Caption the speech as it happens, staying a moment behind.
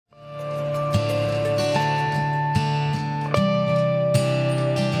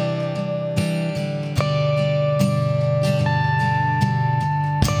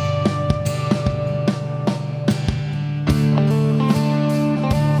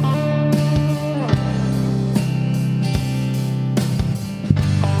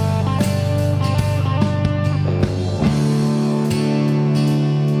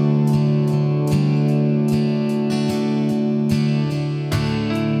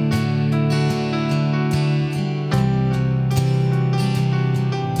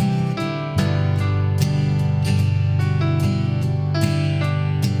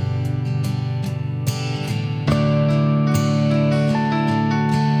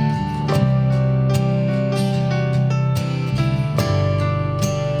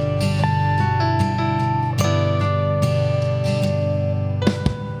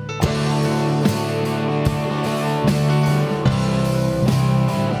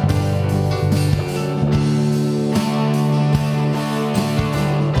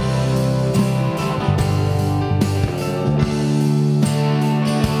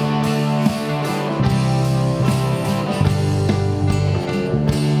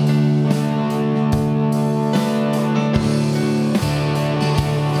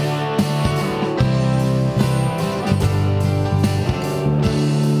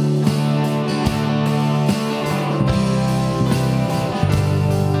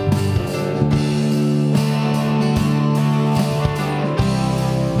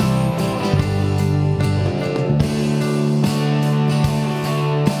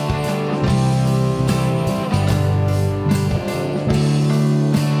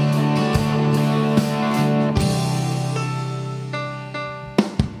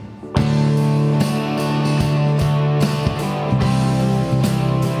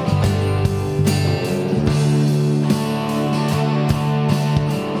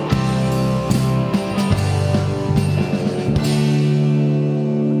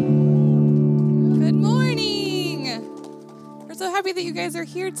you guys are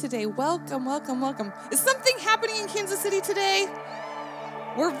here today. Welcome, welcome, welcome. Is something happening in Kansas City today?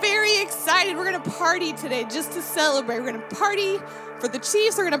 We're very excited. We're going to party today just to celebrate. We're going to party for the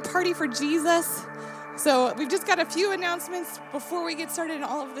Chiefs. We're going to party for Jesus. So we've just got a few announcements before we get started in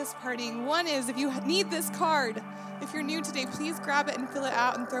all of this partying. One is if you need this card, if you're new today, please grab it and fill it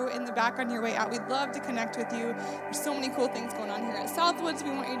out and throw it in the back on your way out. We'd love to connect with you. There's so many cool things going on here at Southwoods. We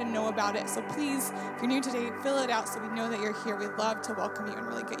want you to know about it. So please, if you're new today, fill it out so we know that you're here. We'd love to welcome you and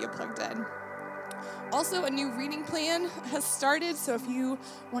really get you plugged in. Also, a new reading plan has started, so if you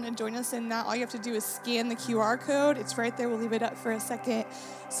want to join us in that, all you have to do is scan the QR code. It's right there. We'll leave it up for a second.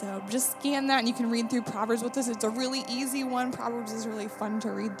 So just scan that, and you can read through Proverbs with us. It's a really easy one. Proverbs is really fun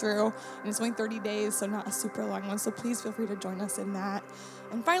to read through, and it's only 30 days, so not a super long one. So please feel free to join us in that.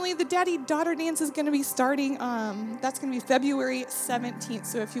 And finally, the daddy-daughter dance is going to be starting. That's going to be February 17th.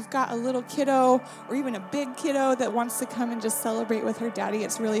 So if you've got a little kiddo or even a big kiddo that wants to come and just celebrate with her daddy,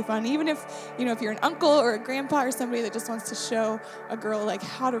 it's really fun. Even if you're an uncle or a grandpa or somebody that just wants to show a girl like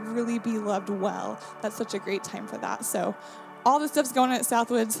how to really be loved well, that's such a great time for that. So all this stuff's going on at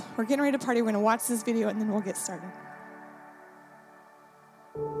Southwoods. We're getting ready to party. We're going to watch this video and then we'll get started.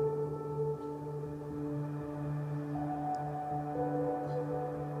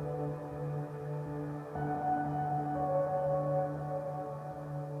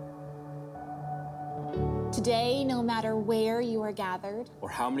 Today, no matter where you are gathered, or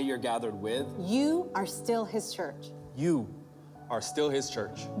how many you're gathered with, you are still his church. You are still his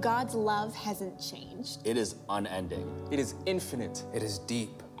church. God's love hasn't changed. It is unending. It is infinite. It is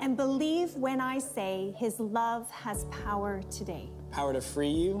deep. And believe when I say his love has power today. Power to free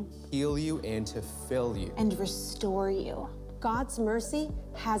you, Heal you and to fill you. And restore you. God's mercy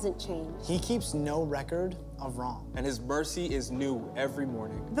hasn't changed. He keeps no record of wrong. and his mercy is new every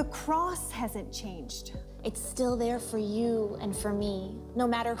morning. The cross hasn't changed. It's still there for you and for me, no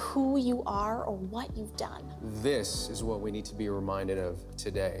matter who you are or what you've done. This is what we need to be reminded of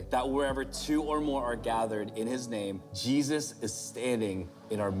today. That wherever two or more are gathered in his name, Jesus is standing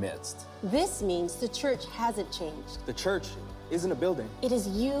in our midst. This means the church hasn't changed. The church isn't a building. It is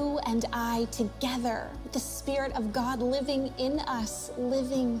you and I together, with the Spirit of God living in us,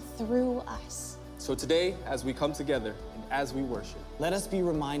 living through us. So today, as we come together and as we worship, Let us be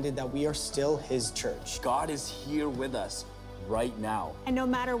reminded that we are still his church. God is here with us right now. And no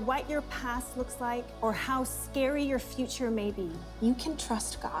matter what your past looks like or how scary your future may be, You can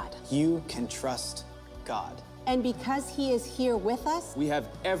trust God. You can trust God. and because he is here with us, we have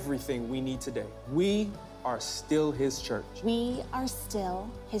everything we need today. We are still his church. We are still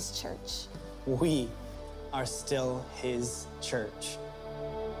his church. We are still his church.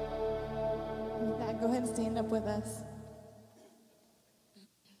 With that, go ahead and stand up with us.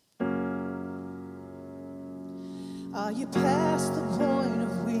 Are you past the point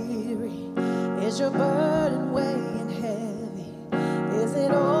of weary? Is your burden weighing heavy? Is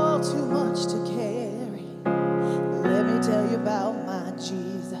it all too much to carry? Let me tell you about my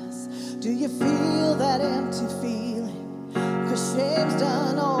Jesus. Do you feel that empty feeling? 'Cause shame's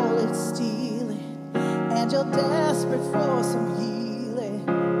done all it's stealing, and you're desperate for some healing.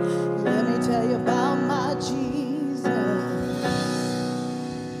 Let me tell you about my Jesus.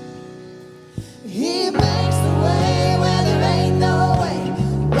 He makes the way where there ain't no way.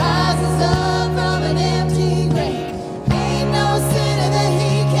 Rises up from an empty grave. Ain't no sinner that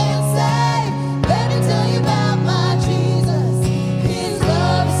he can't save. Let me tell you about my Jesus. His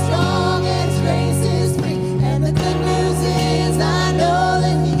love is strong and his grace is free. And the good news is I know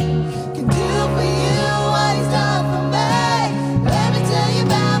that he can do for you what he's done for me.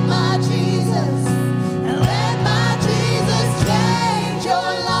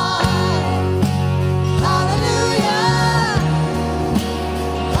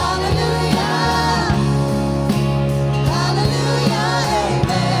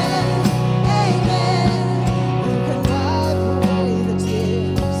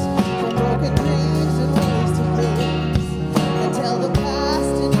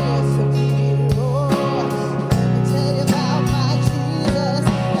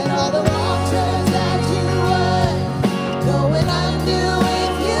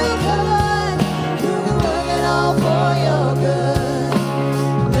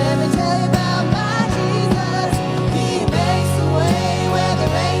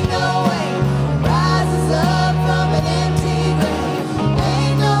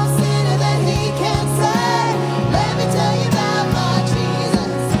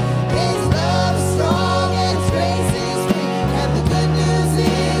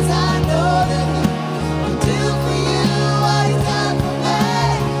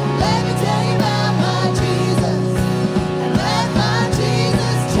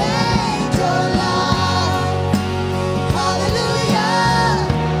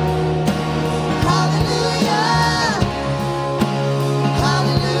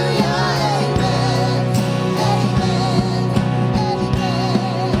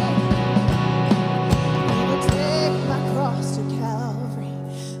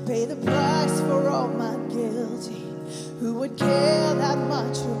 the price for all my guilty. Who would care that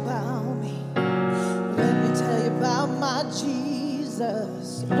much about me? Let me tell you about my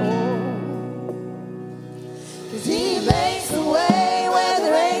Jesus. Oh, 'cause he makes a way where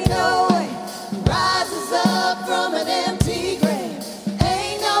there ain't no way. Rises up from an empty grave.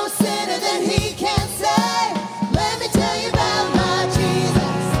 Ain't no sinner that he can't save. Let me tell you about my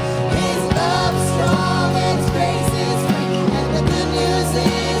Jesus. His love is strong and his grace is free. And the good news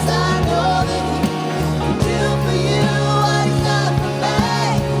is I know that he can do for you what he's done for me.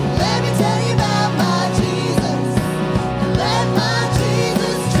 Let me tell you about my Jesus. And let my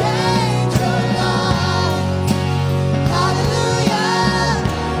Jesus change your life. Hallelujah.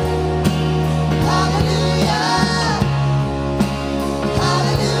 Hallelujah.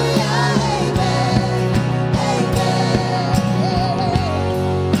 Hallelujah. Amen. Amen.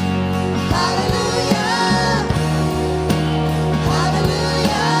 Hallelujah.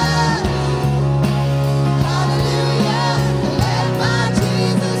 Hallelujah. Hallelujah. Let my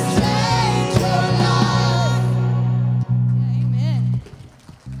Jesus change your life. Amen.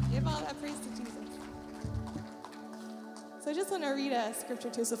 Give all that praise to Jesus. So I just want to read a scripture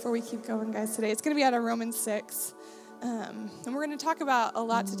to us before we keep going, guys, today. It's going to be out of Romans 6. And we're going to talk about a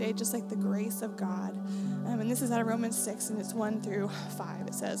lot today, just like the grace of God. And this is out of Romans 6, and it's 1 through 5.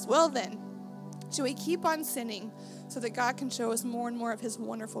 It says, "Well then, should we keep on sinning so that God can show us more and more of his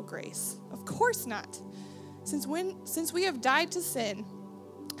wonderful grace? Of course not. Since we have died to sin,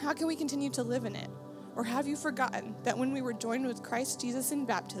 how can we continue to live in it? Or have you forgotten that when we were joined with Christ Jesus in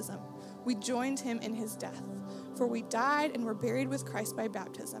baptism, we joined him in his death? For we died and were buried with Christ by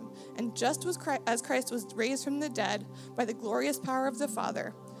baptism. And just as Christ was raised from the dead by the glorious power of the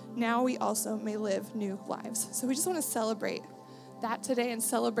Father, now we also may live new lives." So we just want to celebrate that today and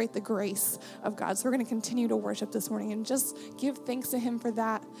celebrate the grace of God. So we're going to continue to worship this morning and just give thanks to him for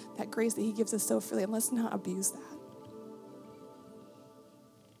that grace that he gives us so freely. And let's not abuse that.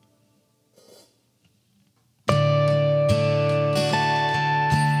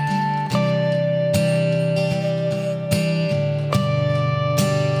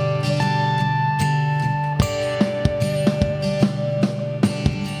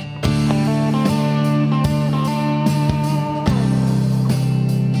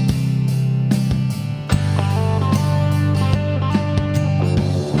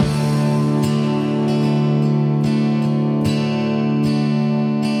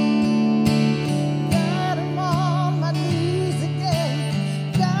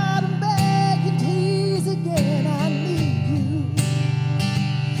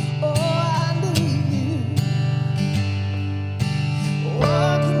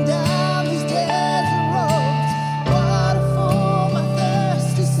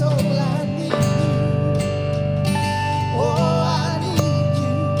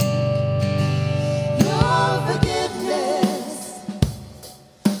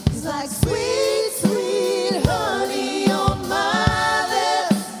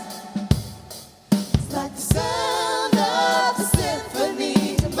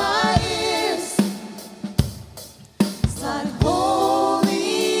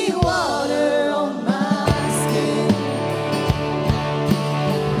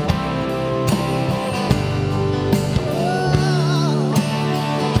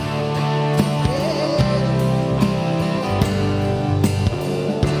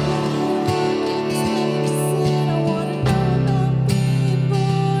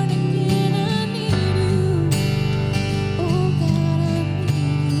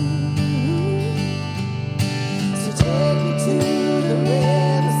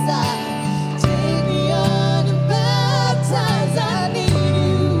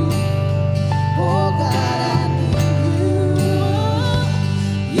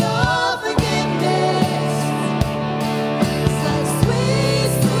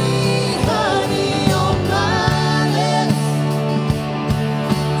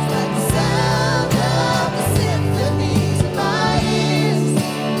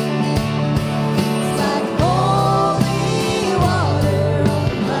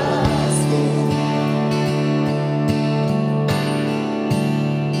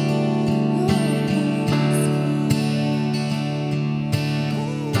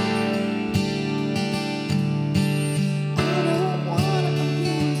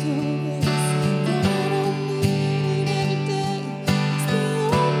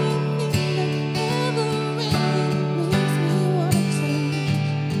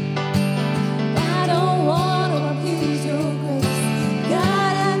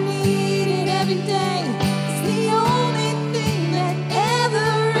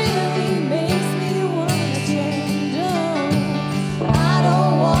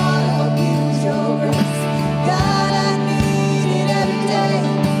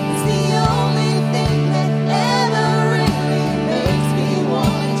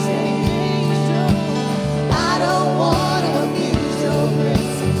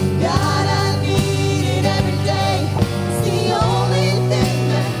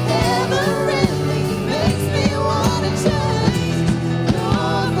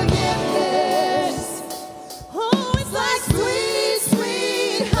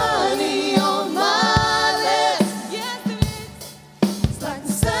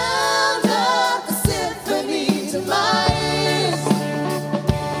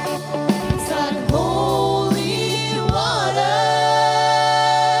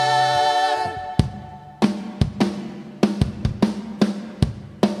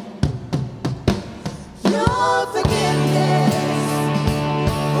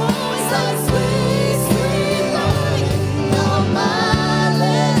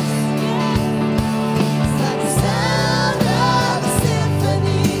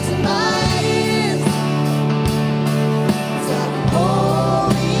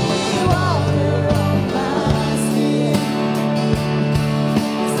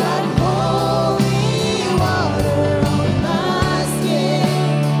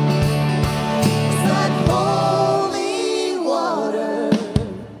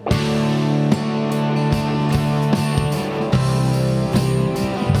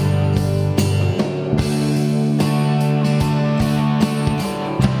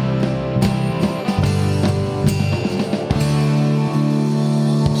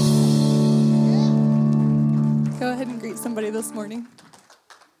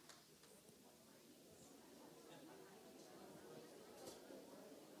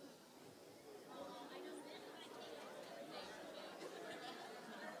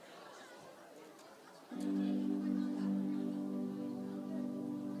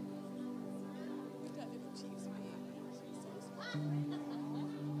 Oh,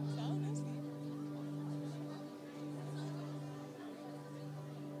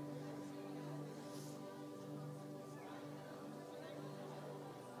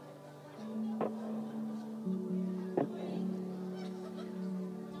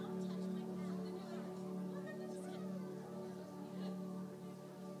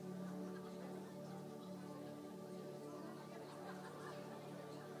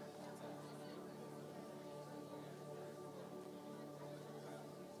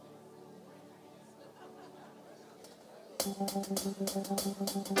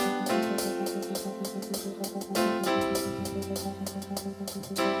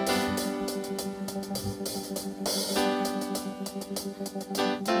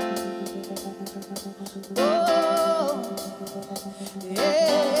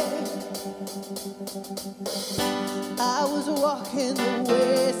 yeah. I was walking the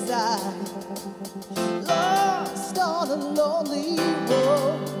west side, lost on a lonely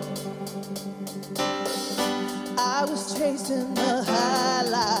road. I was chasing the high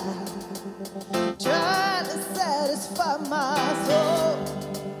line, trying to satisfy my soul.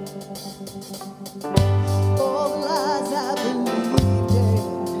 All the lies I believed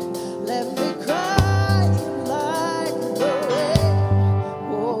in left me crying like the rain.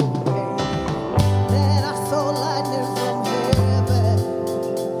 Oh, yeah. Then I saw lightning from heaven,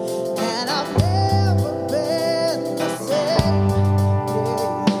 and I've never been the same.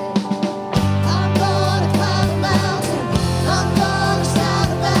 I'm gonna climb a mountain, I'm gonna shout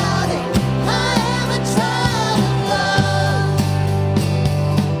about it. I am a child of love.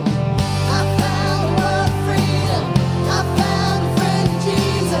 I found a world of freedom, I found a friend in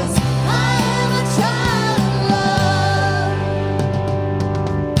Jesus. I am a child of love.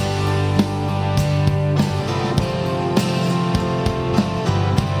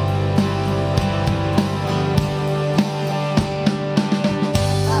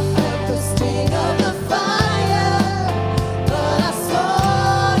 I felt the sting of the fire, but I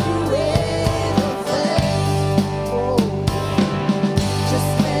saw you in the flame. Oh, just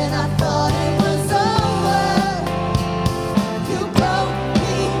when I thought it was over, you broke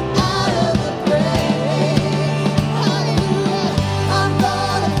me out of the grave. Hallelujah. I'm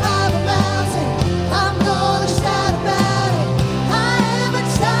gonna climb a mountain, I'm gonna shout about it. I am a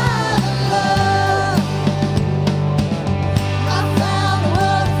child of love. I found a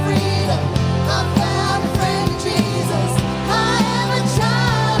world of freedom, I found a friend in Jesus. I am a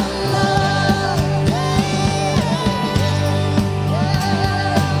child of love.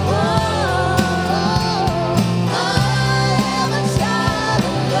 I am a child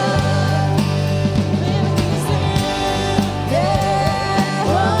of love.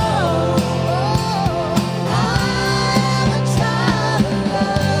 I am a child of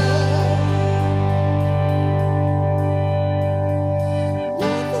love.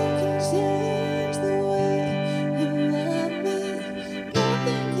 Nothing can change the way you love me.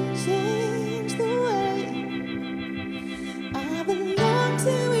 Nothing can change the way I belong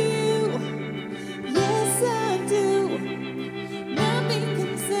to you. Yes, I do. Nothing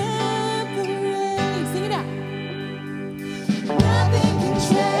can separate. Sing it out. Nothing can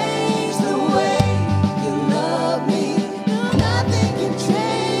change the way you love me. Nothing can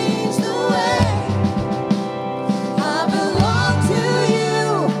change the way I belong to you.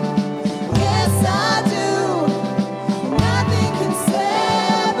 Yes, I do. Nothing can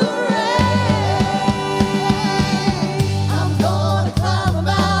separate. I'm gonna climb a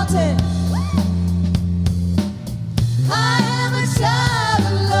mountain. I am a child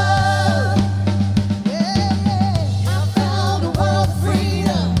of love. I found a world of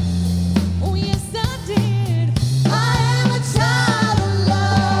freedom. Oh, yes, I did. I am a child of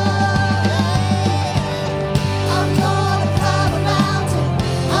love. I'm gonna climb a mountain,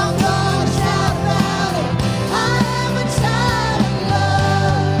 I'm gonna shout about it. I am a child of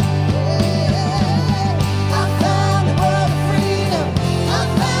love. I found a world of freedom, I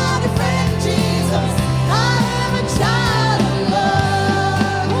found a friend in Jesus. I am a child of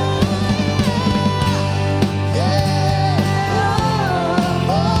love.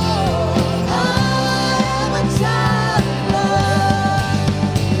 I am a child of love.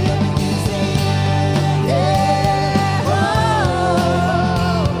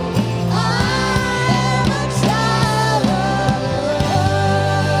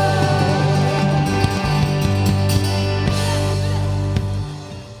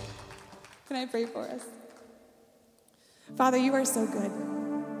 Can I pray for us? Father, you are so good.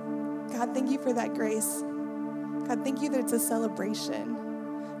 God, thank you for that grace. God, thank you that it's a celebration.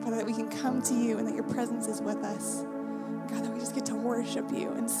 Father, that we can come to you and that your presence is with us. God, that we just get to worship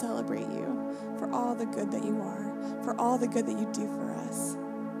you and celebrate you for all the good that you are, for all the good that you do for us.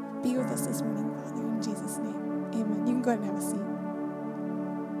 Be with us this morning, Father, in Jesus' name. Amen. You can go ahead and have a seat.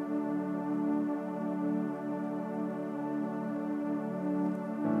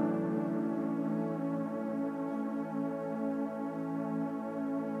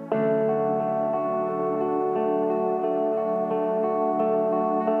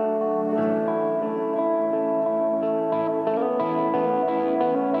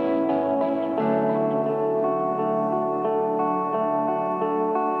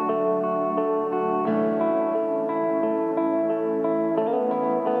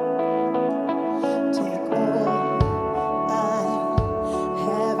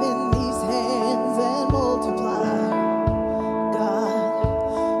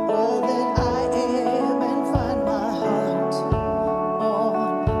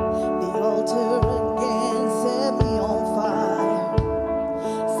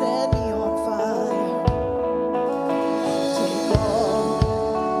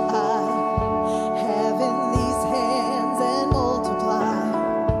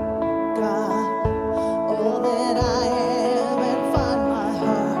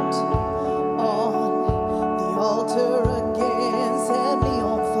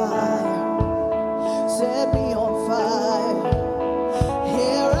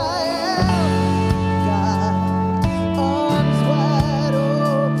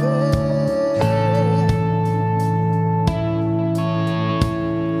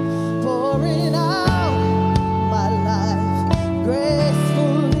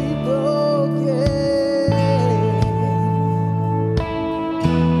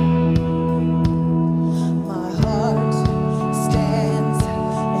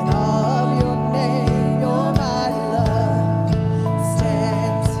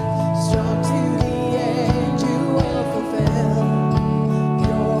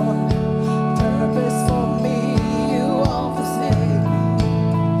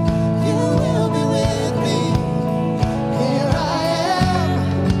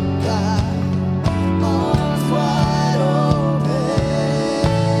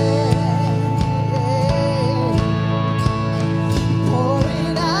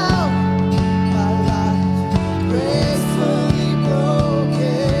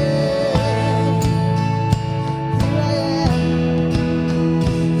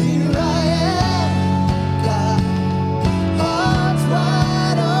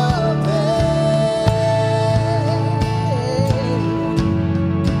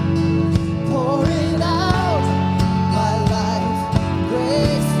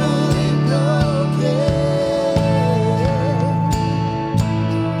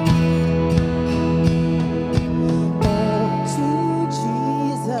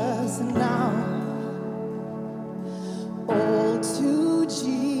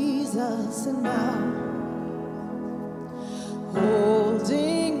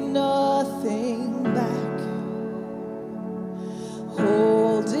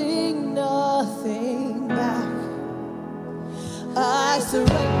 I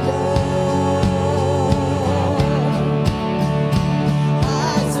surrender.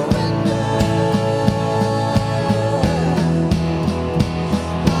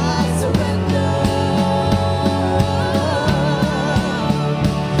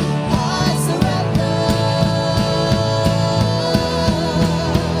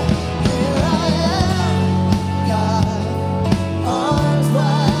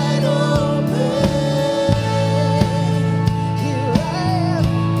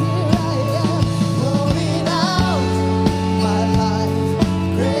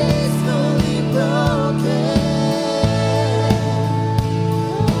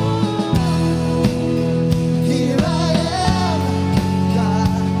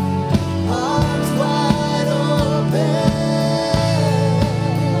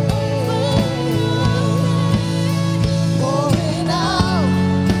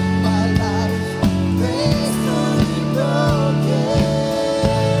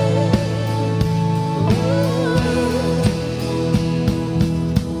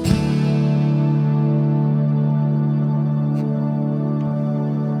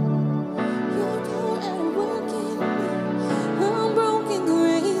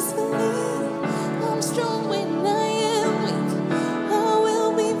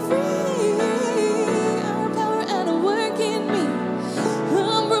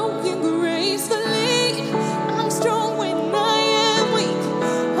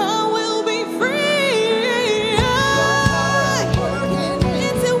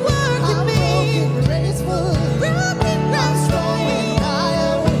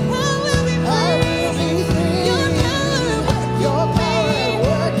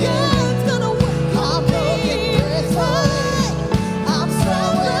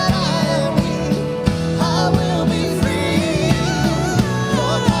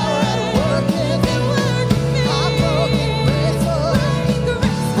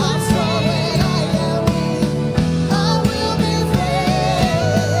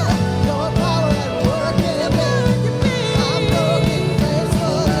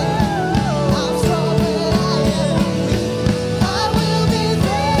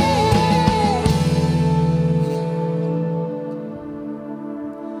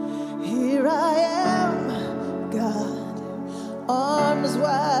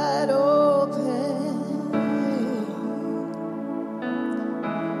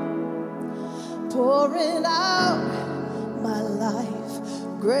 pouring out my life,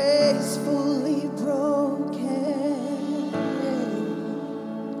 gracefully broken.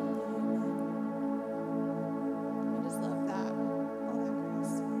 I just love that. All that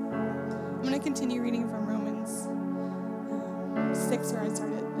grace. I'm going to continue reading from Romans 6, where I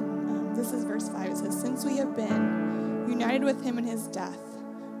started. And this is verse 5. It says, "Since we have been united with him in his death,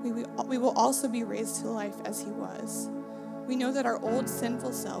 we will also be raised to life as he was. We know that our old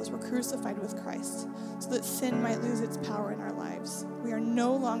sinful selves were crucified with Christ, so that sin might lose its power in our lives. We are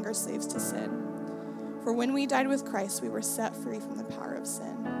no longer slaves to sin. For when we died with Christ, we were set free from the power of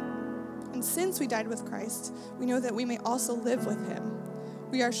sin. And since we died with Christ, we know that we may also live with him.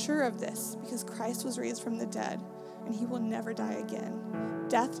 We are sure of this because Christ was raised from the dead, and he will never die again.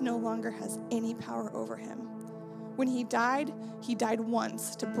 Death no longer has any power over him. When he died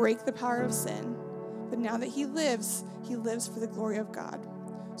once to break the power of sin. But now that he lives for the glory of God.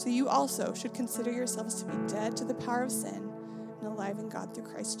 So you also should consider yourselves to be dead to the power of sin and alive in God through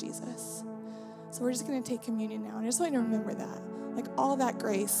Christ Jesus." So we're just going to take communion now. And I just want you to remember that. Like all that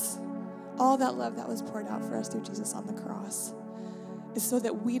grace, all that love that was poured out for us through Jesus on the cross is so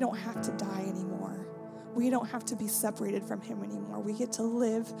that we don't have to die anymore. We don't have to be separated from him anymore. We get to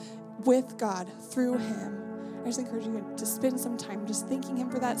live with God through him. I just encourage you to spend some time just thanking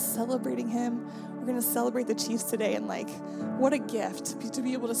him for that, celebrating him. We're going to celebrate the Chiefs today, and what a gift to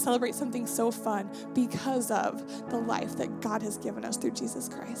be able to celebrate something so fun because of the life that God has given us through Jesus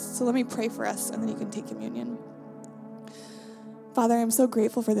Christ. So let me pray for us, and then you can take communion. Father, I'm so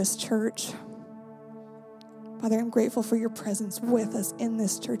grateful for this church. Father, I'm grateful for your presence with us in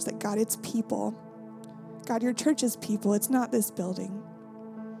this church, that God, it's people. God, your church is people. It's not this building.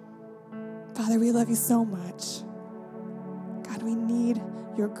 Father, we love you so much. God, we need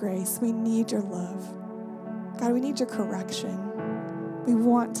your grace. We need your love. God, we need your correction. We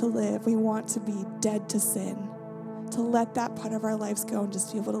want to live. We want to be dead to sin, to let that part of our lives go and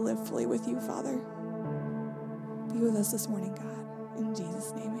just be able to live fully with you, Father. Be with us this morning, God. In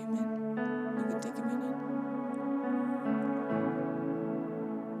Jesus' name, amen. You can take communion.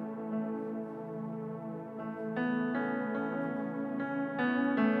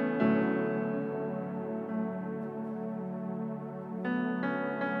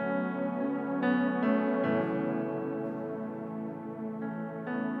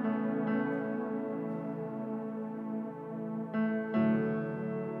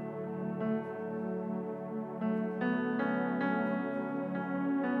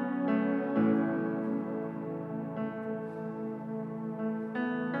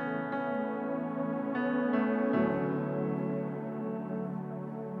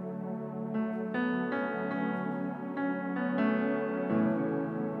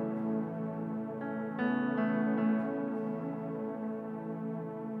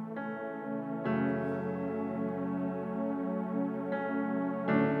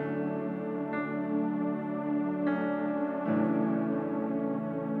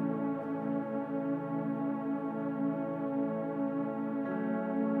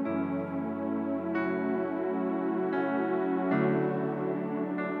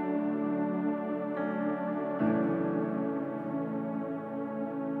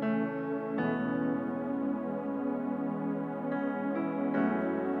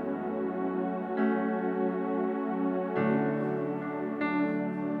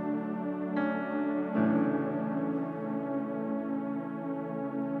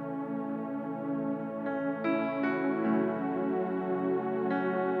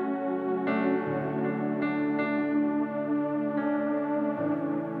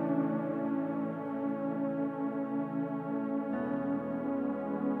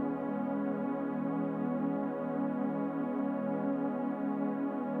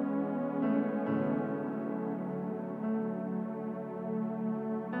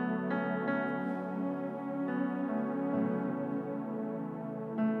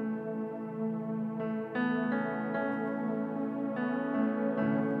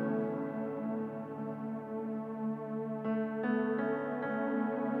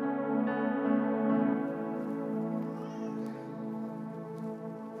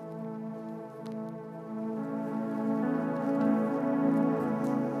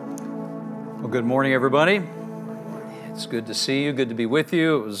 Good morning, everybody. It's good to see you, good to be with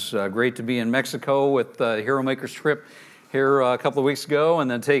you. It was great to be in Mexico with the Hero Makers trip here a couple of weeks ago, and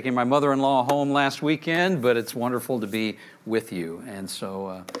then taking my mother-in-law home last weekend, but it's wonderful to be with you. And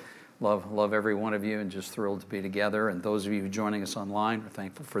so love every one of you, and just thrilled to be together. And those of you joining us online, we're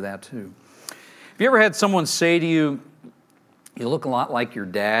thankful for that too. Have you ever had someone say to you, "You look a lot like your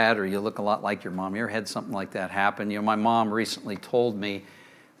dad," or "You look a lot like your mom"? You ever had something like that happen? My mom recently told me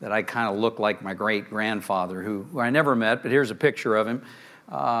that I kind of look like my great-grandfather, who I never met, but here's a picture of him.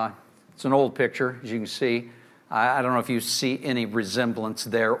 It's an old picture, as you can see. I don't know if you see any resemblance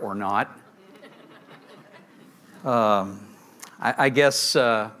there or not. I guess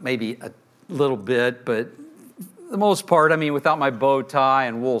maybe a little bit, but for the most part, I mean, without my bow tie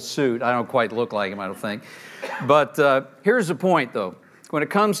and wool suit, I don't quite look like him, I don't think. But here's the point, though. When it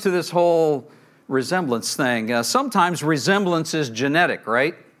comes to this whole resemblance thing, sometimes resemblance is genetic,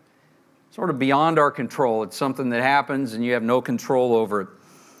 right? Sort of beyond our control. It's something that happens and you have no control over it.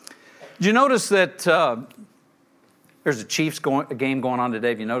 Did you notice that there's a Chiefs game going on today?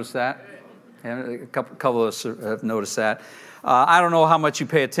 Have you noticed that? A couple of us have noticed that. I don't know how much you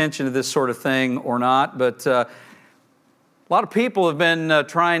pay attention to this sort of thing or not, but a lot of people have been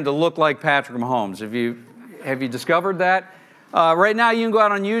trying to look like Patrick Mahomes. Have you discovered that? Right now, you can go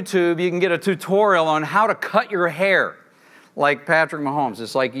out on YouTube, you can get a tutorial on how to cut your hair like Patrick Mahomes.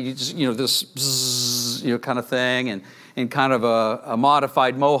 It's like you just, this bzzz, kind of thing, and kind of a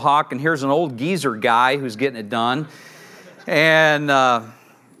modified mohawk. And here's an old geezer guy who's getting it done. And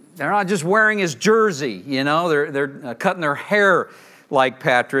they're not just wearing his jersey, they're cutting their hair like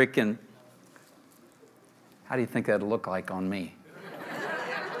Patrick. And how do you think that'd look like on me?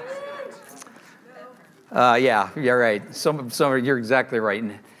 Yeah, you're right. You're exactly right.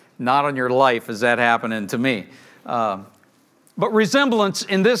 Not on your life is that happening to me. But resemblance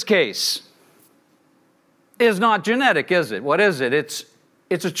in this case is not genetic, is it? What is it? It's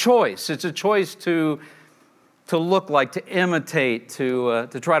a choice. It's a choice to look like, to imitate, to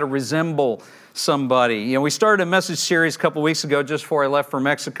try to resemble somebody. We started a message series a couple weeks ago just before I left for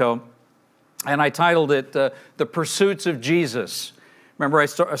Mexico, and I titled it "The Pursuits of Jesus." Remember, I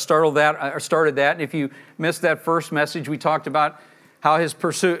started that, and if you missed that first message, we talked about how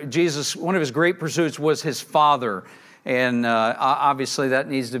Jesus, one of his great pursuits was his Father. And obviously that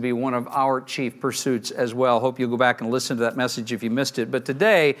needs to be one of our chief pursuits as well. Hope you'll go back and listen to that message if you missed it. But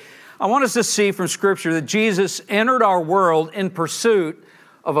today, I want us to see from Scripture that Jesus entered our world in pursuit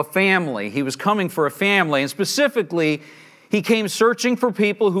of a family. He was coming for a family, and specifically, he came searching for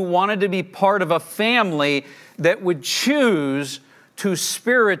people who wanted to be part of a family that would choose to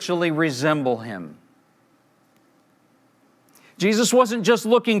spiritually resemble him. Jesus wasn't just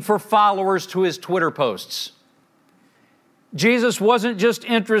looking for followers to his Twitter posts. Jesus wasn't just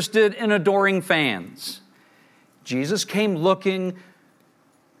interested in adoring fans. Jesus came looking,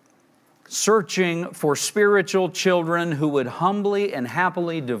 searching for spiritual children who would humbly and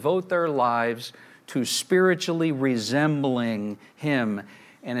happily devote their lives to spiritually resembling him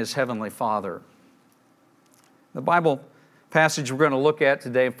and his heavenly Father. The Bible passage we're going to look at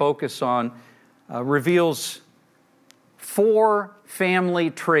today and focus on reveals 4 family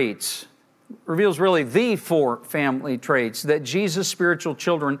traits, reveals really the 4 family traits that Jesus' spiritual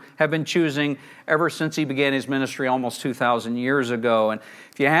children have been choosing ever since he began his ministry almost 2,000 years ago. And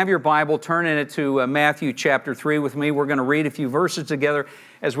if you have your Bible, turn in it to Matthew chapter 3 with me. We're going to read a few verses together.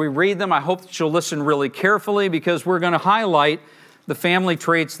 As we read them, I hope that you'll listen really carefully because we're going to highlight the family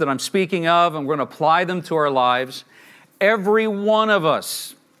traits that I'm speaking of, and we're going to apply them to our lives. Every one of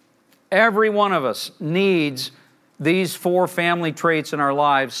us needs these 4 family traits in our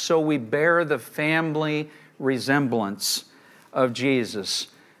lives so we bear the family resemblance of Jesus.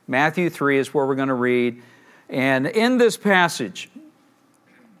 Matthew 3 is where we're going to read. And in this passage,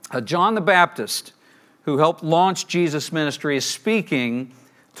 John the Baptist, who helped launch Jesus' ministry, is speaking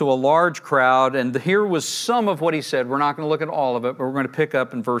to a large crowd. And here was some of what he said. We're not going to look at all of it, but we're going to pick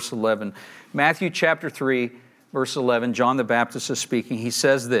up in verse 11. Matthew chapter 3, verse 11, John the Baptist is speaking. He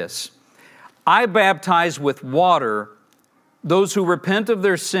says this, "I baptize with water those who repent of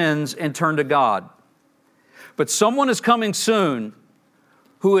their sins and turn to God. But someone is coming soon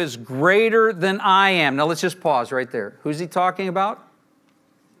who is greater than I am." Now let's just pause right there. Who's he talking about?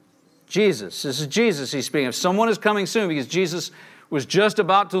 Jesus. This is Jesus he's speaking of. Someone is coming soon because Jesus was just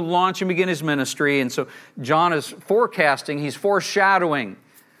about to launch and begin his ministry. And so John is forecasting, he's foreshadowing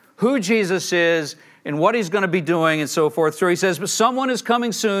who Jesus is and what he's going to be doing and so forth. So he says, "But someone is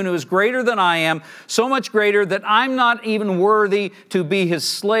coming soon who is greater than I am, so much greater that I'm not even worthy to be his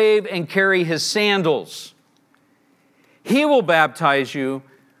slave and carry his sandals. He will baptize you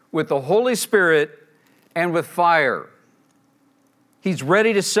with the Holy Spirit and with fire. He's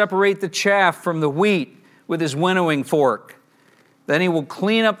ready to separate the chaff from the wheat with his winnowing fork. Then he will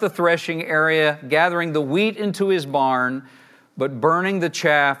clean up the threshing area, gathering the wheat into his barn, but burning the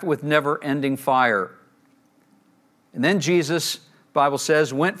chaff with never-ending fire." And then Jesus, the Bible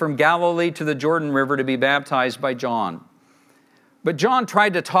says, went from Galilee to the Jordan River to be baptized by John. But John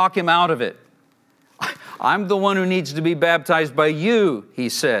tried to talk him out of it. I'm the one who needs to be baptized by you, he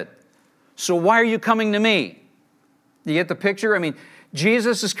said. So why are you coming to me? You get the picture? I mean,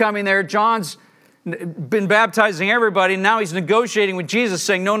 Jesus is coming there. John's been baptizing everybody. Now he's negotiating with Jesus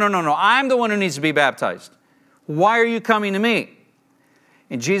saying, no. I'm the one who needs to be baptized. Why are you coming to me?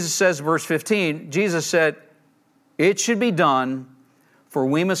 And Jesus says, verse 15, Jesus said, it should be done, for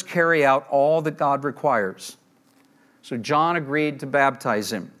we must carry out all that God requires. So John agreed to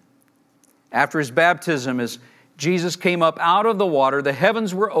baptize him. After his baptism, as Jesus came up out of the water, the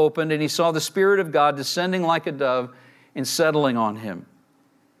heavens were opened, and he saw the Spirit of God descending like a dove and settling on him.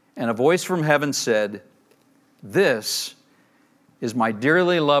 And a voice from heaven said, this is my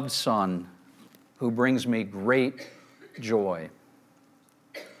dearly loved Son, who brings me great joy.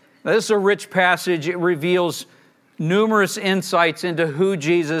 Now, this is a rich passage. It reveals numerous insights into who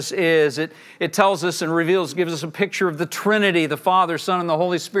Jesus is. It tells us and gives us a picture of the Trinity, the Father, Son, and the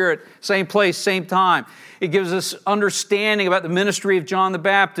Holy Spirit, same place, same time. It gives us understanding about the ministry of John the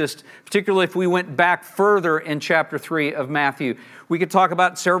Baptist, particularly if we went back further in chapter 3 of Matthew. We could talk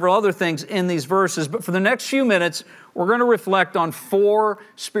about several other things in these verses, but for the next few minutes, we're going to reflect on 4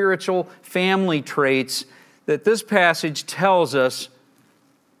 spiritual family traits that this passage tells us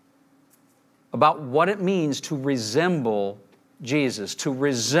about what it means to resemble Jesus, to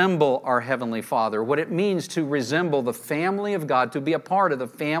resemble our Heavenly Father, what it means to resemble the family of God, to be a part of the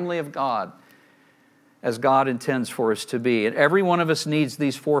family of God as God intends for us to be. And every one of us needs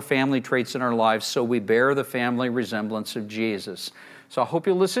these 4 family traits in our lives so we bear the family resemblance of Jesus. So I hope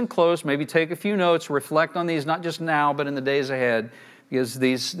you'll listen close, maybe take a few notes, reflect on these, not just now, but in the days ahead, because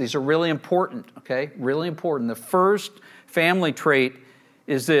these are really important, okay? Really important. The first family trait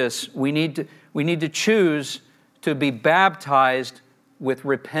is this: we need to choose to be baptized with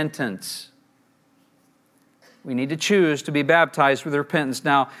repentance. We need to choose to be baptized with repentance.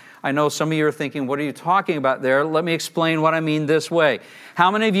 Now, I know some of you are thinking, what are you talking about there? Let me explain what I mean this way.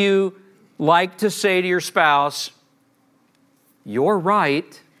 How many of you like to say to your spouse, you're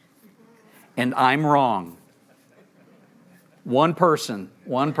right and I'm wrong? One person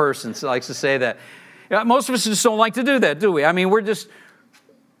likes to say that. Most of us just don't like to do that, do we? I mean,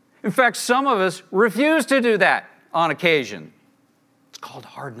 in fact, some of us refuse to do that on occasion. It's called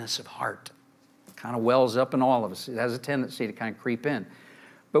hardness of heart. It kind of wells up in all of us. It has a tendency to kind of creep in.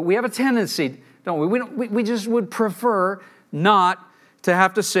 But we have a tendency, don't we? We just would prefer not to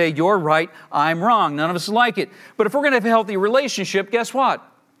have to say, you're right, I'm wrong. None of us like it. But if we're going to have a healthy relationship, guess what?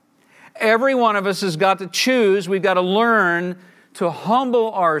 Every one of us has got to choose. We've got to learn to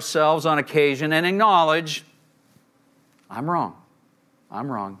humble ourselves on occasion and acknowledge, I'm wrong. I'm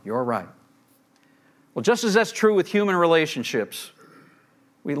wrong. You're right. Well, just as that's true with human relationships,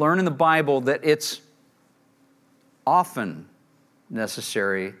 we learn in the Bible that it's often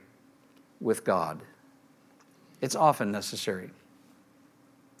necessary with God. It's often necessary.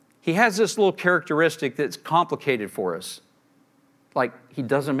 He has this little characteristic that's complicated for us. Like, He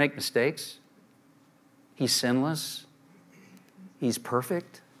doesn't make mistakes. He's sinless. He's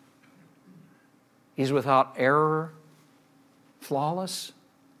perfect. He's without error. Flawless.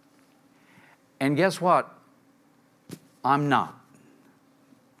 And guess what? I'm not.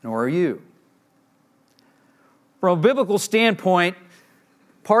 Nor are you. From a biblical standpoint,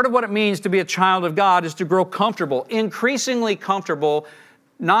 part of what it means to be a child of God is to grow comfortable, increasingly comfortable,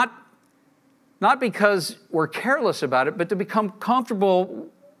 not because we're careless about it, but to become comfortable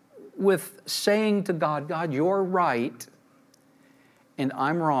with saying to God, God, you're right, and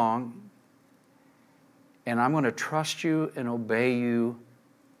I'm wrong, and I'm going to trust you and obey you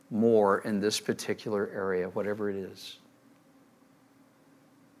more in this particular area, whatever it is.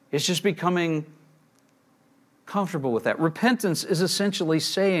 It's just becoming comfortable with that. Repentance is essentially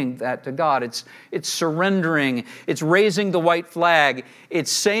saying that to God. It's surrendering. It's raising the white flag.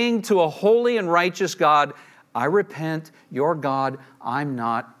 It's saying to a holy and righteous God, I repent, you're God, I'm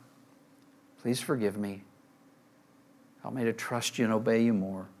not. Please forgive me. Help me to trust you and obey you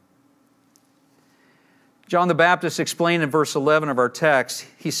more. John the Baptist explained in verse 11 of our text,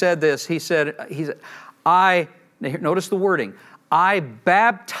 he said this, he said, notice the wording, I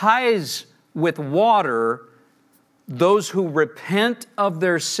baptize with water those who repent of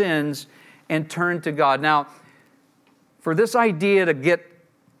their sins and turn to God. Now, for this idea to get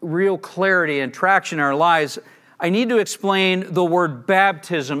real clarity and traction in our lives, I need to explain the word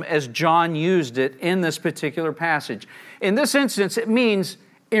baptism as John used it in this particular passage. In this instance, it means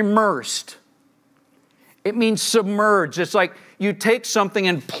immersed. It means submerged. It's like you take something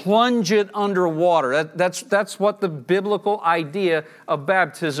and plunge it underwater. That's what the biblical idea of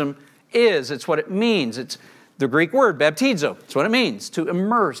baptism is. It's what it means. It's the Greek word, baptizo. It's what it means, to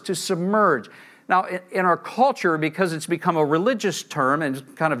immerse, to submerge. Now, in our culture, because it's become a religious term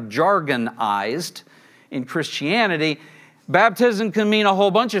and kind of jargonized in Christianity, baptism can mean a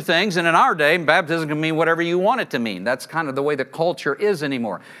whole bunch of things, and in our day, baptism can mean whatever you want it to mean. That's kind of the way the culture is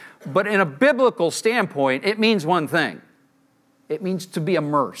anymore. But in a biblical standpoint, it means one thing. It means to be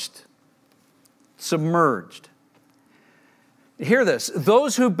immersed, submerged. Hear this.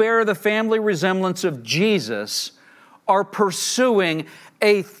 Those who bear the family resemblance of Jesus are pursuing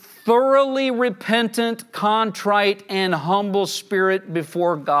a thoroughly repentant, contrite, and humble spirit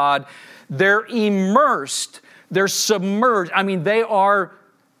before God. They're immersed. They're submerged. I mean, they are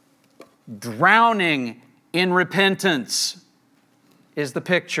drowning in repentance, is the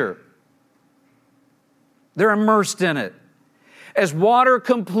picture. They're immersed in it. As water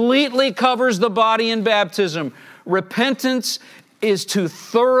completely covers the body in baptism, repentance is to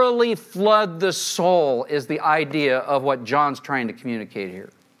thoroughly flood the soul, is the idea of what John's trying to communicate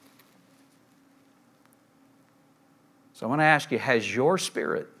here. So I want to ask you, has your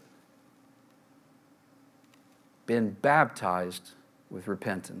spirit been baptized with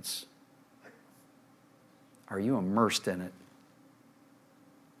repentance? Are you immersed in it?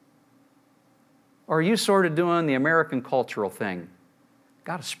 Or are you sort of doing the American cultural thing?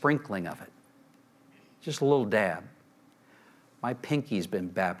 Got a sprinkling of it. Just a little dab. My pinky's been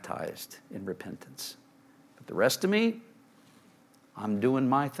baptized in repentance. But the rest of me, I'm doing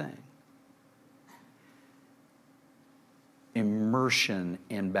my thing. Immersion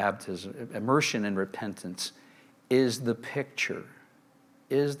in baptism, immersion in repentance is the picture,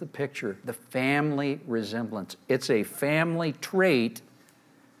 the family resemblance. It's a family trait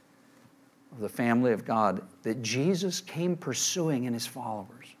of the family of God that Jesus came pursuing in His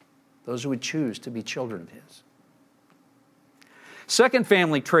followers, those who would choose to be children of His. Second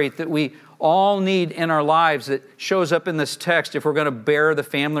family trait that we all need in our lives that shows up in this text if we're going to bear the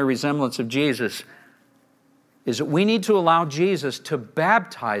family resemblance of Jesus is that we need to allow Jesus to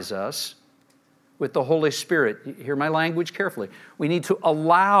baptize us with the Holy Spirit. Hear my language carefully. We need to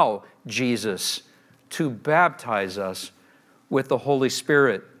allow Jesus to baptize us with the Holy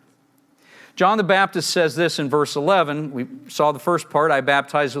Spirit. John the Baptist says this in verse 11. We saw the first part, I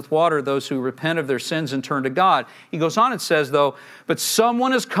baptize with water those who repent of their sins and turn to God. He goes on and says, though, but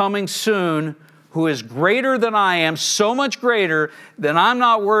someone is coming soon who is greater than I am, so much greater that I'm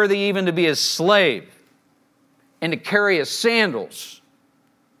not worthy even to be his slave and to carry his sandals.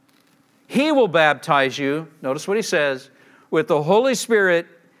 He will baptize you, notice what he says, with the Holy Spirit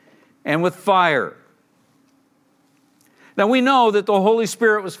and with fire. Now we know that the Holy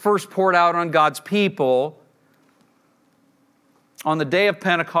Spirit was first poured out on God's people on the day of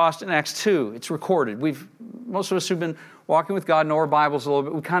Pentecost in Acts 2. It's recorded. Most of us who've been walking with God know our Bibles a little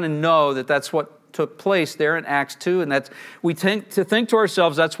bit. We kind of know that that's what took place there in Acts 2, and we tend to think to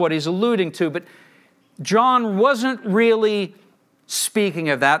ourselves that's what he's alluding to. But John wasn't really speaking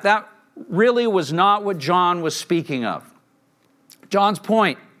of that. That really was not what John was speaking of. John's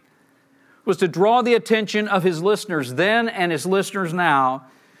point was to draw the attention of his listeners then and his listeners now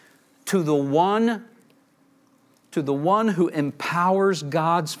to the one who empowers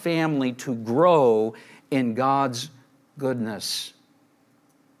God's family to grow in God's goodness.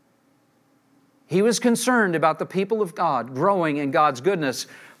 He was concerned about the people of God growing in God's goodness,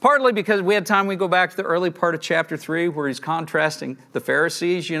 partly because we had time, we go back to the early part of chapter 3 where he's contrasting the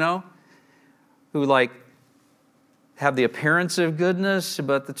Pharisees, who have the appearance of goodness,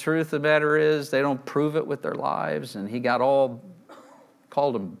 but the truth of the matter is they don't prove it with their lives. And he called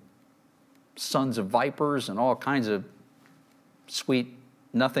them sons of vipers and all kinds of sweet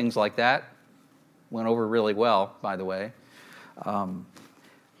nothings like that. Went over really well, by the way.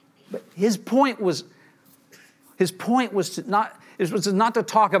 But his point was not to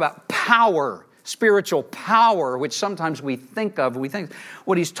talk about power, spiritual power, which sometimes we think of.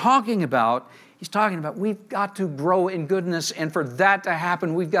 What he's talking about we've got to grow in goodness, and for that to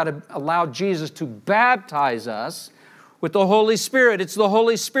happen, we've got to allow Jesus to baptize us with the Holy Spirit. It's the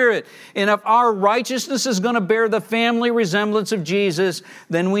Holy Spirit. And if our righteousness is going to bear the family resemblance of Jesus,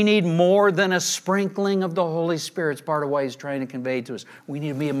 then we need more than a sprinkling of the Holy Spirit. It's part of what he's trying to convey to us. We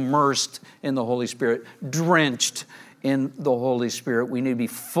need to be immersed in the Holy Spirit, drenched in the Holy Spirit. We need to be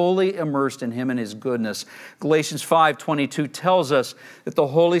fully immersed in Him and His goodness. Galatians 5:22 tells us that the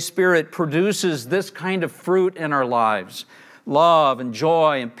Holy Spirit produces this kind of fruit in our lives: love and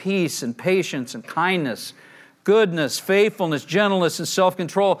joy and peace and patience and kindness, goodness, faithfulness, gentleness, and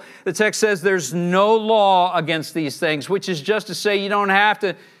self-control. The text says there's no law against these things, which is just to say you don't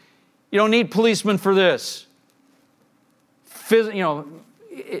need policemen for this.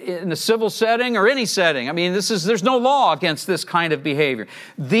 in a civil setting or any setting. I mean, there's no law against this kind of behavior.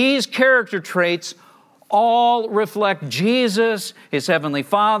 These character traits all reflect Jesus, His Heavenly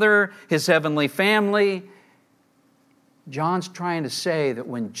Father, His heavenly family. John's trying to say that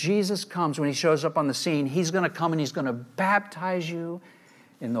when Jesus comes, when He shows up on the scene, He's going to come and He's going to baptize you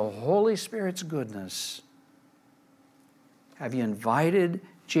in the Holy Spirit's goodness. Have you invited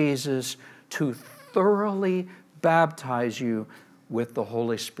Jesus to thoroughly baptize you with the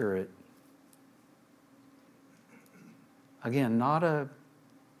Holy Spirit? Again, not a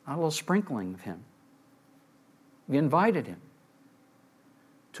little sprinkling of Him. You invited Him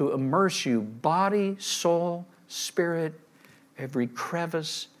to immerse you, body, soul, spirit, every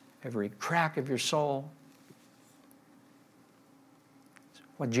crevice, every crack of your soul. It's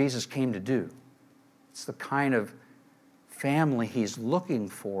what Jesus came to do. It's the kind of family He's looking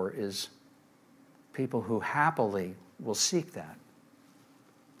for, is people who happily will seek that.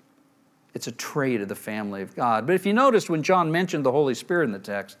 It's a trait of the family of God. But if you noticed, when John mentioned the Holy Spirit in the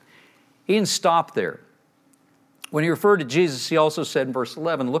text, he didn't stop there. When he referred to Jesus, he also said in verse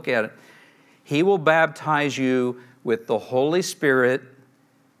 11, look at it, He will baptize you with the Holy Spirit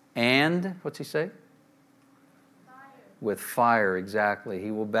and, what's he say? Fire. With fire, exactly.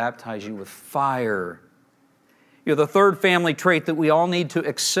 He will baptize you with fire. You know, the third family trait that we all need to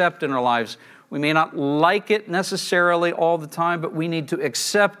accept in our lives. We may not like it necessarily all the time, but we need to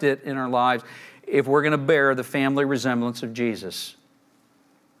accept it in our lives if we're going to bear the family resemblance of Jesus.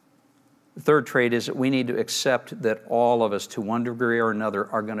 The third trait is that we need to accept that all of us, to one degree or another,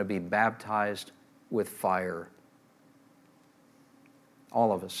 are going to be baptized with fire.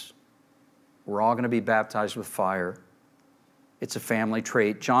 All of us. We're all going to be baptized with fire. It's a family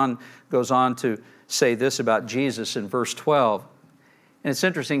trait. John goes on to say this about Jesus in verse 12. And it's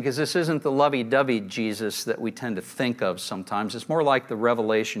interesting because this isn't the lovey-dovey Jesus that we tend to think of sometimes. It's more like the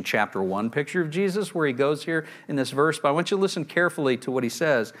Revelation chapter 1 picture of Jesus where He goes here in this verse. But I want you to listen carefully to what He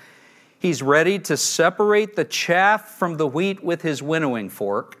says. He's ready to separate the chaff from the wheat with His winnowing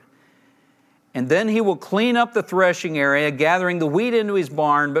fork. And then He will clean up the threshing area, gathering the wheat into His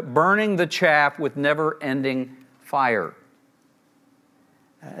barn, but burning the chaff with never-ending fire.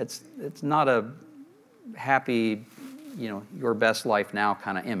 It's not a happy, your best life now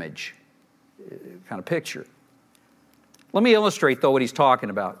kind of image, kind of picture. Let me illustrate, though, what he's talking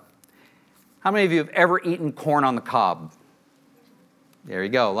about. How many of you have ever eaten corn on the cob? There you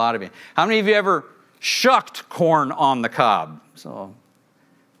go, a lot of you. How many of you ever shucked corn on the cob? So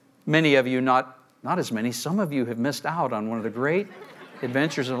many of you, not as many. Some of you have missed out on one of the great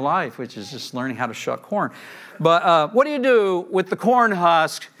adventures of life, which is just learning how to shuck corn. But what do you do with the corn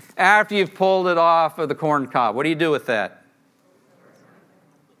husk after you've pulled it off of the corn cob? What do you do with that?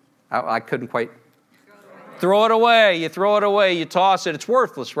 I couldn't quite. Throw it away. You throw it away. You toss it. It's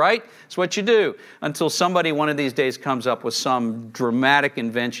worthless, right? It's what you do until somebody one of these days comes up with some dramatic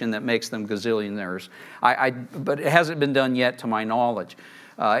invention that makes them gazillionaires. But it hasn't been done yet to my knowledge.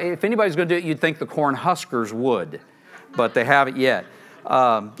 If anybody's going to do it, you'd think the corn huskers would, but they haven't yet.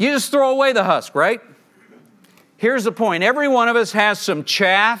 You just throw away the husk, right? Here's the point. Every one of us has some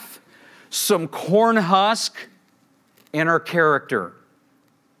chaff, some corn husk in our character.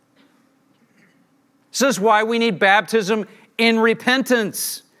 This is why we need baptism in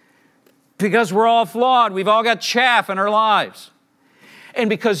repentance. Because we're all flawed. We've all got chaff in our lives. And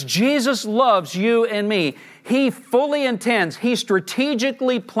because Jesus loves you and me, He fully intends, He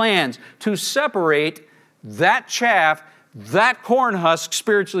strategically plans to separate that chaff, that corn husk,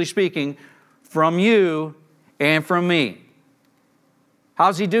 spiritually speaking, from you and from me. How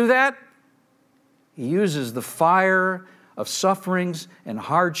does He do that? He uses the fire of sufferings and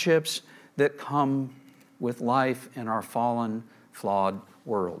hardships that come with life in our fallen, flawed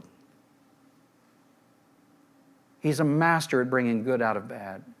world. He's a master at bringing good out of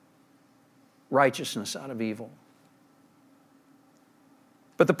bad, righteousness out of evil.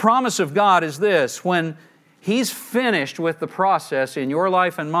 But the promise of God is this: when He's finished with the process in your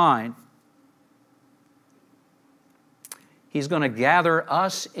life and mine, He's going to gather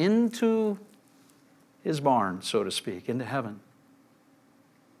us into His barn, so to speak, into heaven.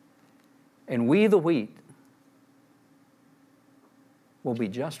 And we, the wheat, will be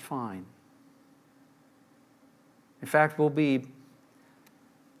just fine. In fact,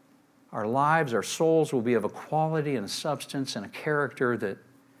 our lives, our souls will be of a quality and a substance and a character that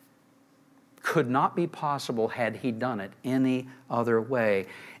could not be possible had He done it any other way.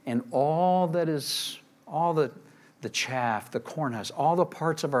 And all the chaff, the corn husk, all the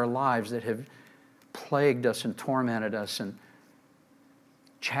parts of our lives that have plagued us and tormented us and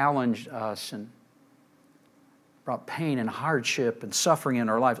challenged us and brought pain and hardship and suffering in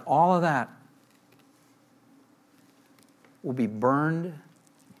our lives, all of that will be burned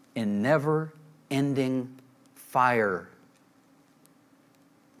in never-ending fire.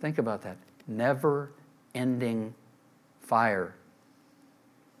 Think about that. Never-ending fire.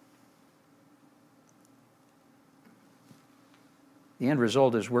 The end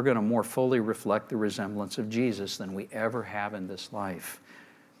result is we're going to more fully reflect the resemblance of Jesus than we ever have in this life.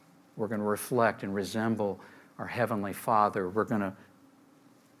 We're going to reflect and resemble our Heavenly Father. We're going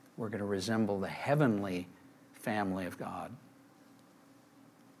to resemble the heavenly family of God.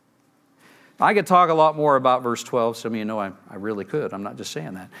 I could talk a lot more about verse 12. Some of you know I really could. I'm not just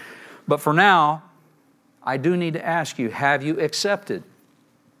saying that. But for now, I do need to ask you, have you accepted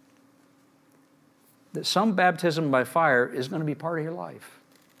that some baptism by fire is going to be part of your life?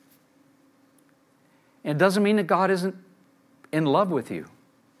 And it doesn't mean that God isn't in love with you.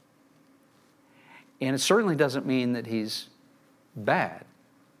 And it certainly doesn't mean that He's bad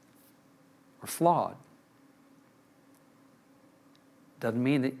or flawed. It doesn't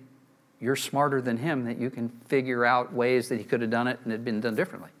mean that you're smarter than Him, that you can figure out ways that He could have done it and it had been done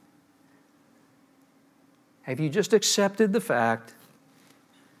differently. Have you just accepted the fact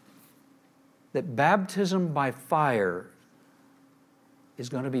that baptism by fire is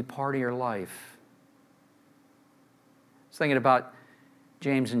going to be part of your life? I was thinking about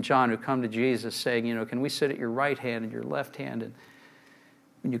James and John who come to Jesus saying, can we sit at your right hand and your left hand? And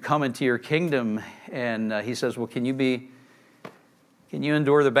when you come into your kingdom, and He says, well, can you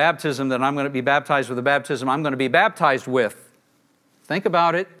endure the baptism that I'm going to be baptized with, the baptism I'm going to be baptized with? Think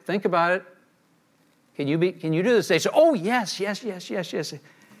about it. Think about it. Can you do this? They say, oh, yes.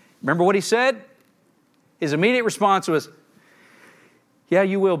 Remember what He said? His immediate response was, yeah,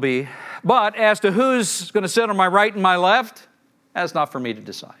 you will be. But as to who's going to sit on my right and my left, that's not for me to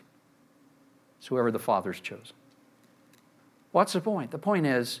decide. It's whoever the Father's chosen. What's the point? The point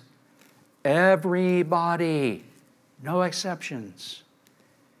is, everybody, no exceptions,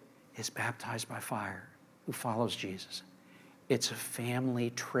 is baptized by fire who follows Jesus. It's a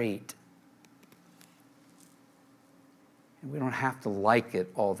family trait. And we don't have to like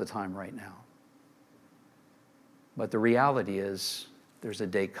it all the time right now. But the reality is, there's a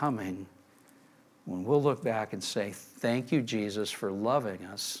day coming when we'll look back and say, thank you, Jesus, for loving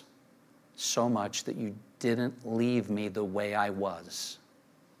us so much that you didn't leave me the way I was.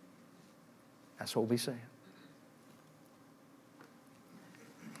 That's what we'll be saying.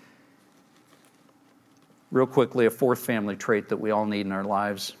 Real quickly, a fourth family trait that we all need in our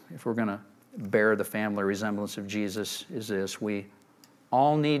lives, if we're going to bear the family resemblance of Jesus, is this: we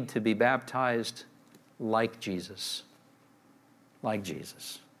all need to be baptized like Jesus. Like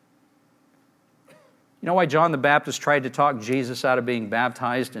Jesus. You know why John the Baptist tried to talk Jesus out of being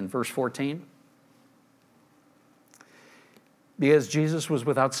baptized in verse 14? Because Jesus was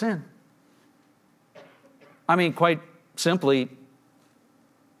without sin. I mean, quite simply,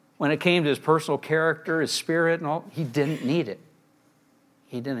 when it came to His personal character, His spirit and all, He didn't need it.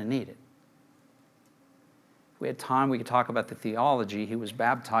 He didn't need it. If we had time, we could talk about the theology. He was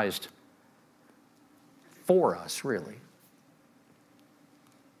baptized for us, really.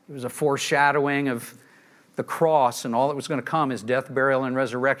 It was a foreshadowing of the cross and all that was going to come, His death, burial, and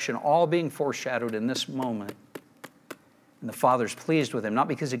resurrection, all being foreshadowed in this moment. And the Father's pleased with Him, not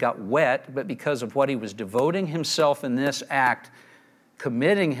because He got wet, but because of what He was devoting Himself in this act,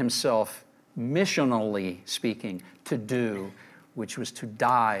 committing Himself, missionally speaking, to do, which was to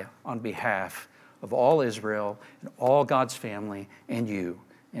die on behalf of all Israel and all God's family and you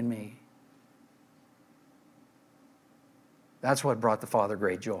and me. That's what brought the Father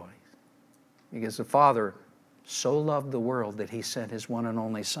great joy. Because the Father so loved the world that He sent His one and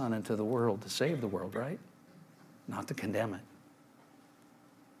only Son into the world to save the world, right? Not to condemn it.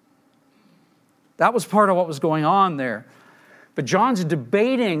 That was part of what was going on there. But John's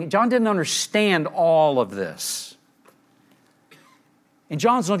debating. John didn't understand all of this. And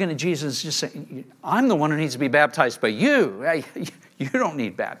John's looking at Jesus just saying, I'm the one who needs to be baptized by you. You don't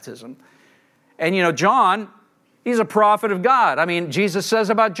need baptism. And John, he's a prophet of God. I mean, Jesus says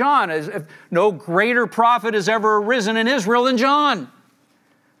about John, if no greater prophet has ever arisen in Israel than John.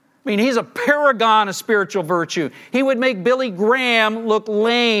 I mean, he's a paragon of spiritual virtue. He would make Billy Graham look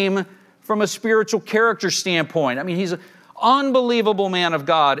lame from a spiritual character standpoint. I mean, he's an unbelievable man of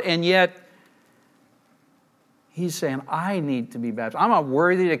God, and yet he's saying, I need to be baptized. I'm not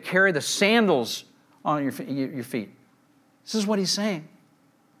worthy to carry the sandals on your feet. This is what he's saying.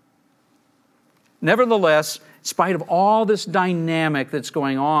 Nevertheless, in spite of all this dynamic that's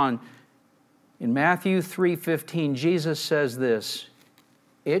going on, in Matthew 3:15, Jesus says this: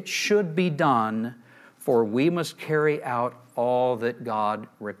 it should be done for we must carry out all that God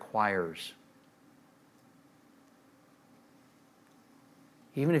requires.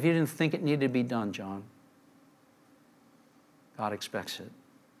 Even if you didn't think it needed to be done, John, God expects it.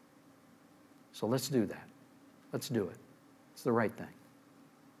 So let's do that. Let's do it. It's the right thing.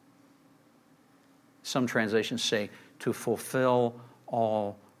 Some translations say, to fulfill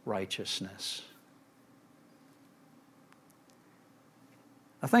all righteousness.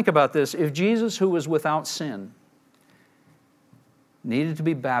 Now think about this. If Jesus, who was without sin, needed to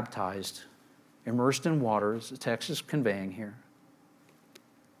be baptized, immersed in water, as the text is conveying here,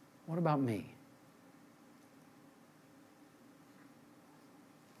 what about me?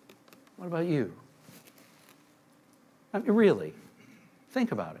 What about you? I mean, really,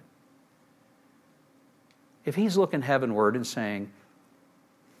 think about it. If he's looking heavenward and saying,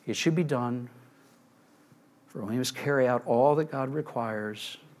 it should be done, for we must carry out all that God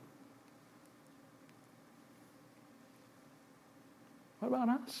requires, what about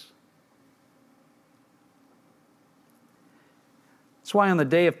us? That's why on the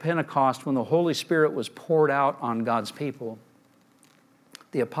day of Pentecost, when the Holy Spirit was poured out on God's people,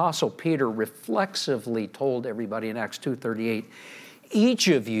 the Apostle Peter reflexively told everybody in Acts 2:38, each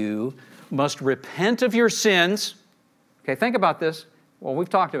of you must repent of your sins. Okay, think about this. Well, we've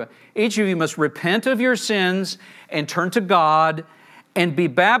talked about it. Each of you must repent of your sins and turn to God and be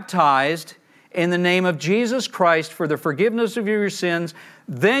baptized in the name of Jesus Christ for the forgiveness of your sins.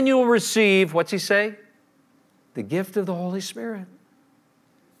 Then you'll receive, what's he say? The gift of the Holy Spirit.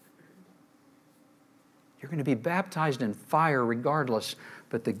 You're going to be baptized in fire regardless,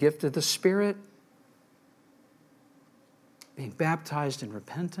 but the gift of the Spirit, being baptized in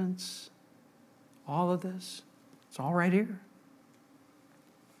repentance, all of this, it's all right here.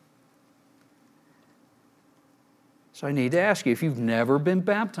 So I need to ask you, if you've never been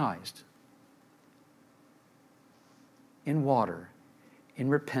baptized in water, in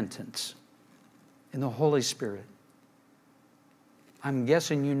repentance, in the Holy Spirit, I'm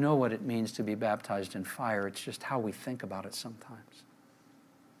guessing you know what it means to be baptized in fire. It's just how we think about it sometimes.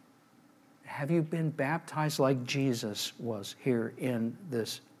 Have you been baptized like Jesus was here in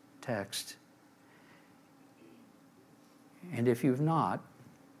this text? And if you've not,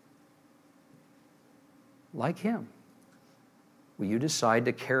 like him, will you decide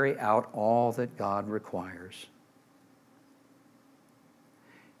to carry out all that God requires?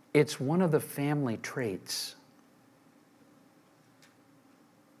 It's one of the family traits.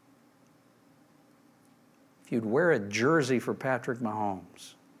 If you'd wear a jersey for Patrick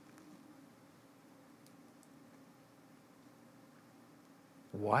Mahomes,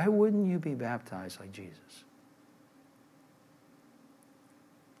 why wouldn't you be baptized like Jesus?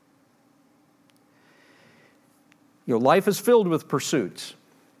 Your life is filled with pursuits.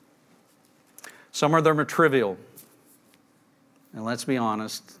 Some of them are trivial. And let's be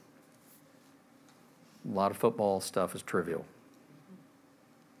honest, a lot of football stuff is trivial.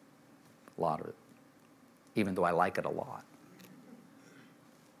 A lot of it. Even though I like it a lot.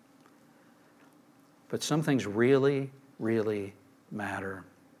 But some things really, really matter.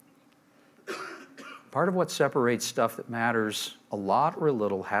 Part of what separates stuff that matters a lot or a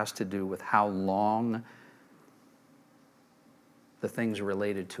little has to do with how long the things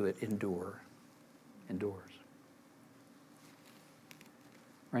related to it endures.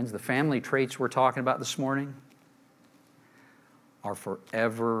 Friends, the family traits we're talking about this morning are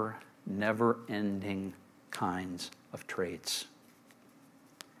forever, never-ending kinds of traits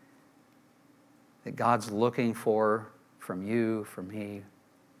that God's looking for from you, from me.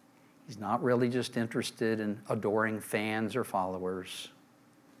 He's not really just interested in adoring fans or followers.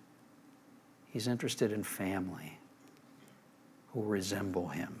 He's interested in family who resemble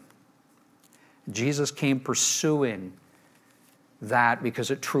him. Jesus came pursuing that because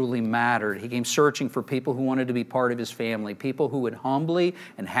it truly mattered. He came searching for people who wanted to be part of his family, people who would humbly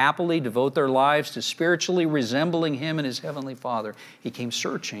and happily devote their lives to spiritually resembling him and his heavenly Father. He came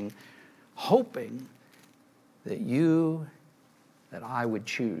searching, hoping that I would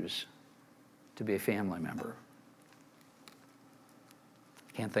choose to be a family member.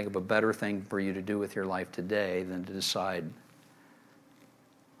 Can't think of a better thing for you to do with your life today than to decide,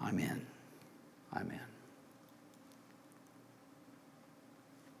 I'm in.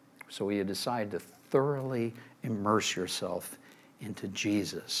 So will you decide to thoroughly immerse yourself into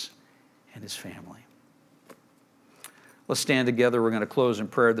Jesus and his family? Let's stand together. We're going to close in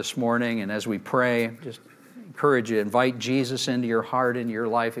prayer this morning. And as we pray, just encourage you, invite Jesus into your heart, into your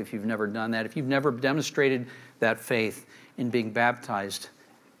life if you've never done that. If you've never demonstrated that faith in being baptized,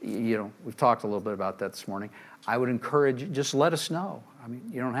 we've talked a little bit about that this morning. I would encourage you, just let us know. I mean,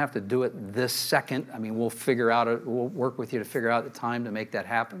 you don't have to do it this second. I mean, we'll work with you to figure out the time to make that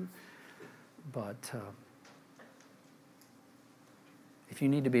happen. But if you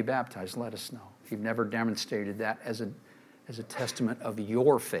need to be baptized, let us know. If you've never demonstrated that as a testament of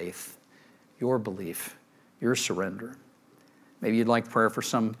your faith, your belief, your surrender. Maybe you'd like prayer for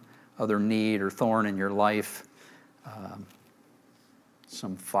some other need or thorn in your life,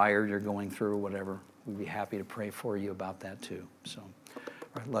 some fire you're going through, whatever. We'd be happy to pray for you about that too. So, all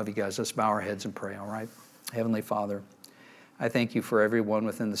right, love you guys. Let's bow our heads and pray, all right? Heavenly Father, I thank you for everyone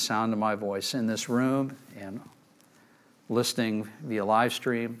within the sound of my voice in this room and listening via live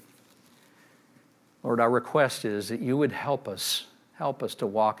stream. Lord, our request is that you would help us to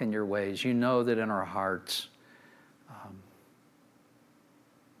walk in your ways. You know that in our hearts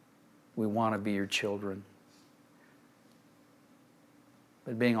we want to be your children.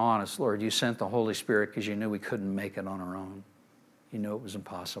 But being honest, Lord, you sent the Holy Spirit because you knew we couldn't make it on our own. You knew it was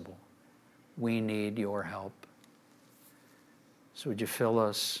impossible. We need your help. So would you fill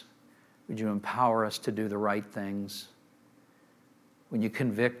us? Would you empower us to do the right things? When you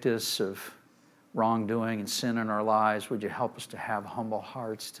convict us of wrongdoing and sin in our lives, would you help us to have humble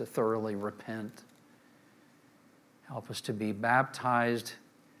hearts to thoroughly repent? Help us to be baptized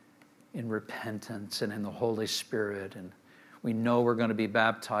in repentance and in the Holy Spirit. And we know we're going to be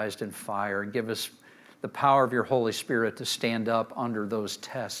baptized in fire. Give us the power of your Holy Spirit to stand up under those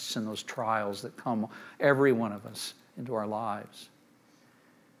tests and those trials that come, every one of us, into our lives.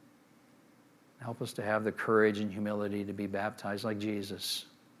 Help us to have the courage and humility to be baptized like Jesus.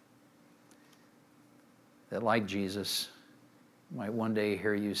 That like Jesus, might one day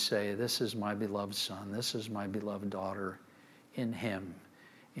hear you say, this is my beloved son, this is my beloved daughter. In him,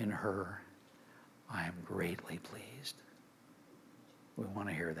 in her, I am greatly pleased. We want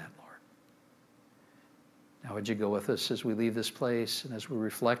to hear that, Lord. Now would you go with us as we leave this place and as we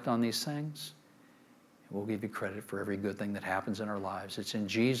reflect on these things? We'll give you credit for every good thing that happens in our lives. It's in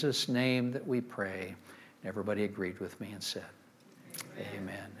Jesus' name that we pray. And everybody agreed with me and said,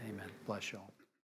 Amen. Amen. Bless you all.